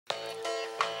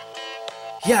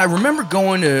Yeah, I remember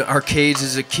going to arcades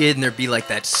as a kid and there'd be like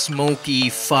that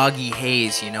smoky, foggy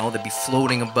haze, you know, that'd be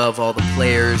floating above all the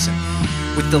players,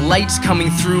 and with the lights coming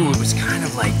through, it was kind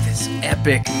of like this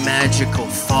epic, magical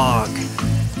fog.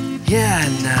 Yeah,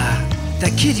 and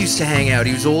that kid used to hang out.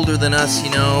 He was older than us, you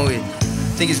know. I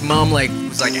think his mom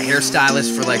was like a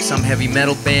hairstylist for like some heavy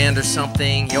metal band or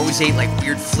something. He always ate like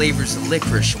weird flavors of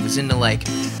licorice and was into like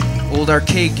old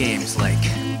arcade games like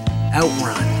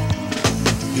Outrun.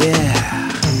 Yeah.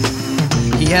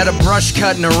 He had a brush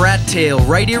cut and a rat tail,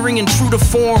 right earring and true to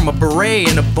form, a beret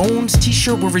and a Bones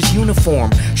t-shirt were his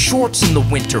uniform, shorts in the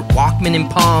winter, Walkman in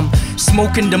palm,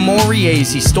 smoking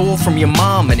DeMauriers he stole from your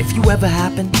mom. And if you ever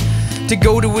happened to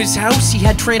go to his house, he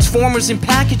had Transformers in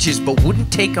packages but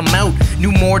wouldn't take them out.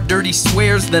 Knew more dirty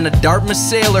swears than a Dartmouth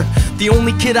sailor. The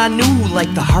only kid I knew who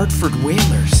liked the Hartford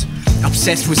Whalers.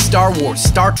 Obsessed with Star Wars,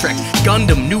 Star Trek,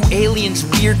 Gundam, new aliens,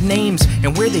 weird names,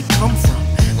 and where they come from.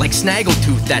 Like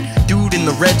Snaggletooth, that dude in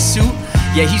the red suit.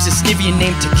 Yeah, he's a Styvian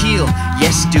named Tequil.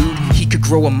 Yes, dude, he could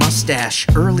grow a mustache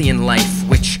early in life,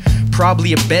 which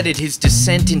probably abetted his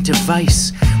descent into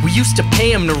vice. We used to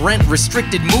pay him to rent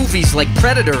restricted movies like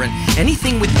Predator and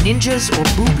anything with ninjas or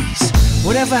boobies.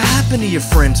 Whatever happened to your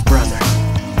friend's brother?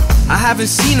 I haven't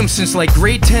seen him since like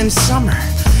grade 10 summer.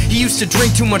 He used to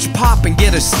drink too much pop and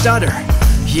get a stutter.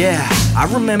 Yeah, I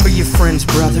remember your friend's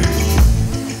brother.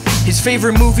 His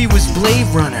favorite movie was Blade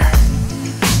Runner.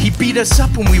 He beat us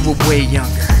up when we were way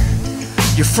younger.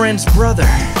 Your friend's brother.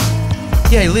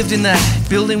 Yeah, he lived in that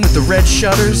building with the red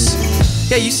shutters.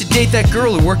 Yeah, he used to date that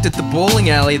girl who worked at the bowling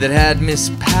alley that had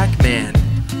Miss Pac-Man.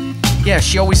 Yeah,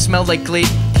 she always smelled like Glade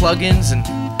plugins and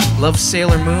loved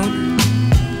Sailor Moon.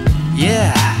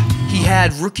 Yeah, he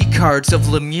had rookie cards of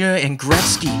Lemieux and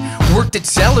Gretzky. Worked at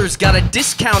Zellers, got a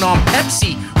discount on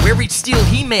Pepsi. Where he'd steal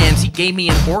He-Mans, he gave me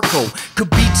an Orco.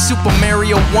 Could beat Super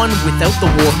Mario 1 without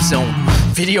the warp zone.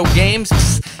 Video games?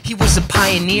 Pfft, he was a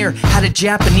pioneer. Had a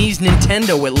Japanese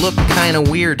Nintendo, it looked kinda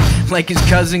weird. Like his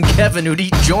cousin Kevin who'd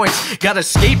eat joints. Got a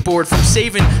skateboard from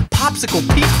saving popsicle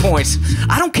peak points.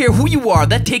 I don't care who you are,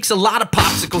 that takes a lot of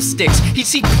popsicle sticks. He'd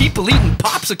see people eating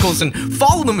popsicles and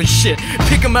follow them and shit.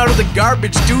 Pick them out of the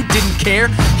garbage, dude didn't care.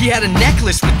 He had a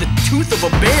necklace with the tooth of a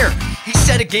bear. He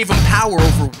said it gave him power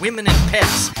over women and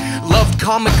pets. Loved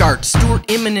comic art, Stuart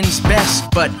Immonen's best.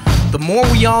 But the more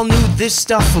we all knew this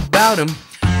stuff about him,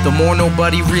 the more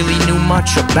nobody really knew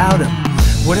much about him.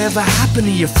 Whatever happened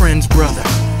to your friend's brother?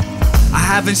 I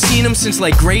haven't seen him since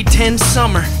like grade 10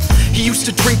 summer. He used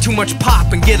to drink too much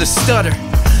pop and get a stutter.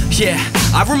 Yeah,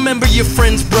 I remember your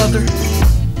friend's brother.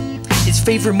 His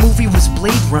favorite movie was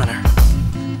Blade Runner.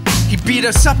 He beat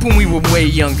us up when we were way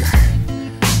younger.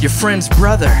 Your friend's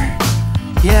brother.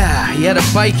 Yeah, he had a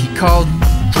bike he called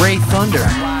Grey Thunder.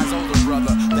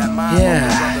 Yeah,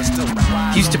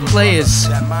 he used to play as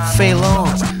Fei Long.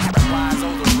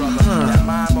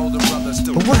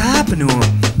 But what happened to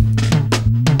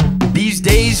him? These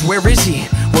days, where is he?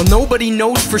 Well, nobody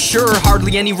knows for sure,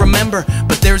 hardly any remember.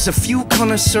 But there's a few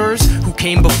connoisseurs who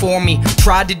came before me,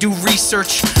 tried to do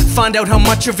research, find out how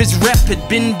much of his rep had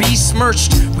been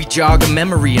besmirched. We jog a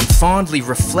memory and fondly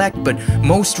reflect, but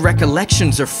most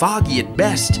recollections are foggy at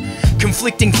best.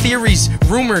 Conflicting theories,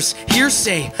 rumors,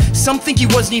 hearsay. Some think he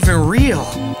wasn't even real.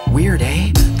 Weird,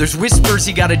 eh? There's whispers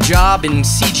he got a job in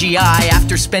CGI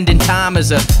after spending time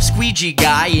as a squeegee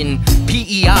guy in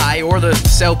PEI or the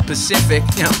South Pacific.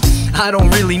 Now, I don't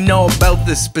really know about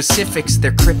the specifics,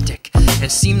 they're cryptic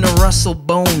and seem to rustle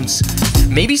bones.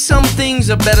 Maybe some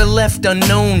things are better left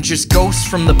unknown, just ghosts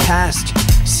from the past,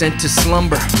 sent to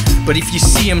slumber. But if you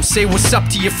see him, say what's up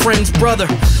to your friend's brother.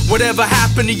 Whatever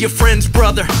happened to your friend's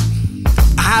brother?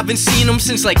 I haven't seen him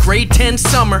since like grade 10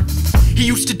 summer. He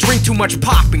used to drink too much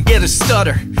pop and get a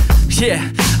stutter.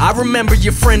 Yeah, I remember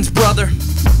your friend's brother.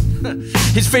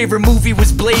 His favorite movie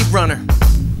was Blade Runner.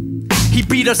 He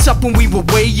beat us up when we were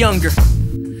way younger.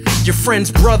 Your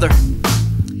friend's brother.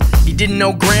 He didn't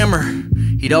know grammar.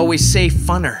 He'd always say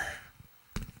funner.